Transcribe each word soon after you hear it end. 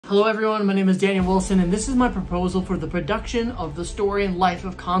Hello everyone, my name is Daniel Wilson, and this is my proposal for the production of the story and life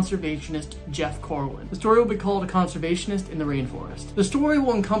of conservationist Jeff Corwin. The story will be called A Conservationist in the Rainforest. The story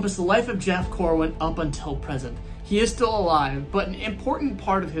will encompass the life of Jeff Corwin up until present. He is still alive, but an important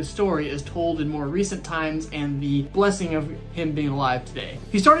part of his story is told in more recent times and the blessing of him being alive today.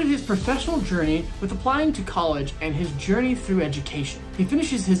 He started his professional journey with applying to college and his journey through education. He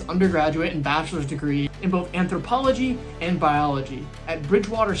finishes his undergraduate and bachelor's degree in both anthropology and biology at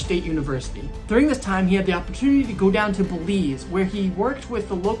Bridgewater State University. During this time, he had the opportunity to go down to Belize, where he worked with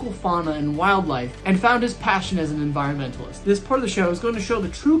the local fauna and wildlife and found his passion as an environmentalist. This part of the show is going to show the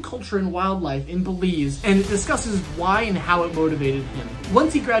true culture and wildlife in Belize, and it discusses why and how it motivated him.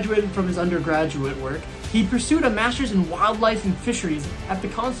 Once he graduated from his undergraduate work, he pursued a master's in wildlife and fisheries at the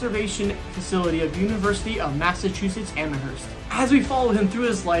conservation facility of University of Massachusetts Amherst. As we follow him through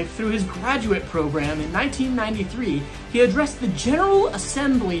his life, through his graduate program in 1993, he addressed the General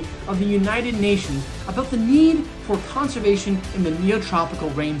Assembly of the United Nations about the need for conservation in the neotropical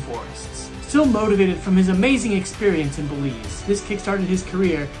rainforests. Still motivated from his amazing experience in Belize, this kickstarted his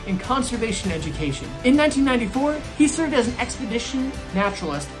career in conservation education. In 1994, he served as an expedition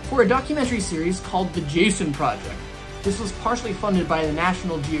naturalist for a documentary series called The Jason Project. This was partially funded by the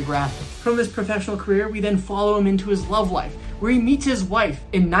National Geographic. From his professional career, we then follow him into his love life, where he meets his wife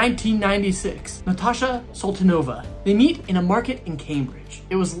in 1996, Natasha Sultanova. They meet in a market in Cambridge.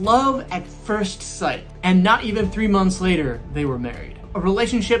 It was love at first sight, and not even 3 months later, they were married. A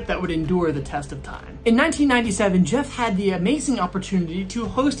relationship that would endure the test of time. In 1997, Jeff had the amazing opportunity to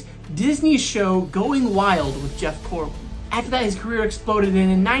host Disney's show Going Wild with Jeff Corwin. After that, his career exploded,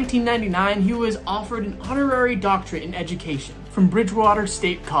 and in 1999, he was offered an honorary doctorate in education from Bridgewater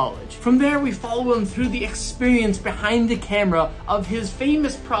State College. From there, we follow him through the experience behind the camera of his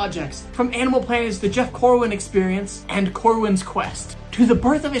famous projects, from Animal Planet's The Jeff Corwin Experience and Corwin's Quest, to the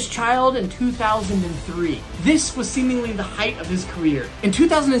birth of his child in 2003. This was seemingly the height of his career. In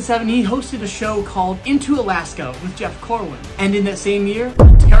 2007, he hosted a show called Into Alaska with Jeff Corwin. And in that same year,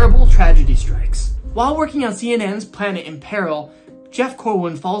 a terrible tragedy strikes. While working on CNN's Planet in Peril, Jeff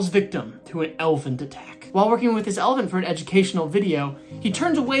Corwin falls victim to an elephant attack. While working with his elephant for an educational video, he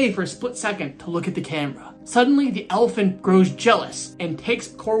turns away for a split second to look at the camera. Suddenly, the elephant grows jealous and takes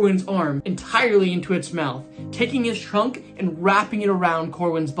Corwin's arm entirely into its mouth, taking his trunk and wrapping it around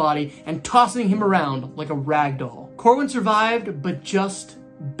Corwin's body and tossing him around like a rag doll. Corwin survived, but just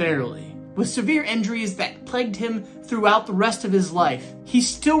barely. With severe injuries that plagued him throughout the rest of his life, he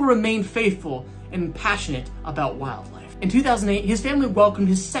still remained faithful and passionate about wildlife. In 2008, his family welcomed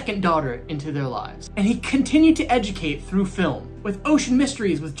his second daughter into their lives, and he continued to educate through film, with Ocean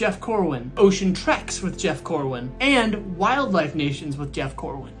Mysteries with Jeff Corwin, Ocean Treks with Jeff Corwin, and Wildlife Nations with Jeff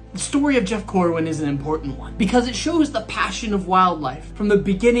Corwin. The story of Jeff Corwin is an important one, because it shows the passion of wildlife from the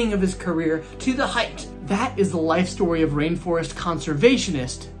beginning of his career to the height. That is the life story of rainforest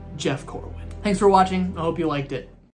conservationist Jeff Corwin. Thanks for watching, I hope you liked it.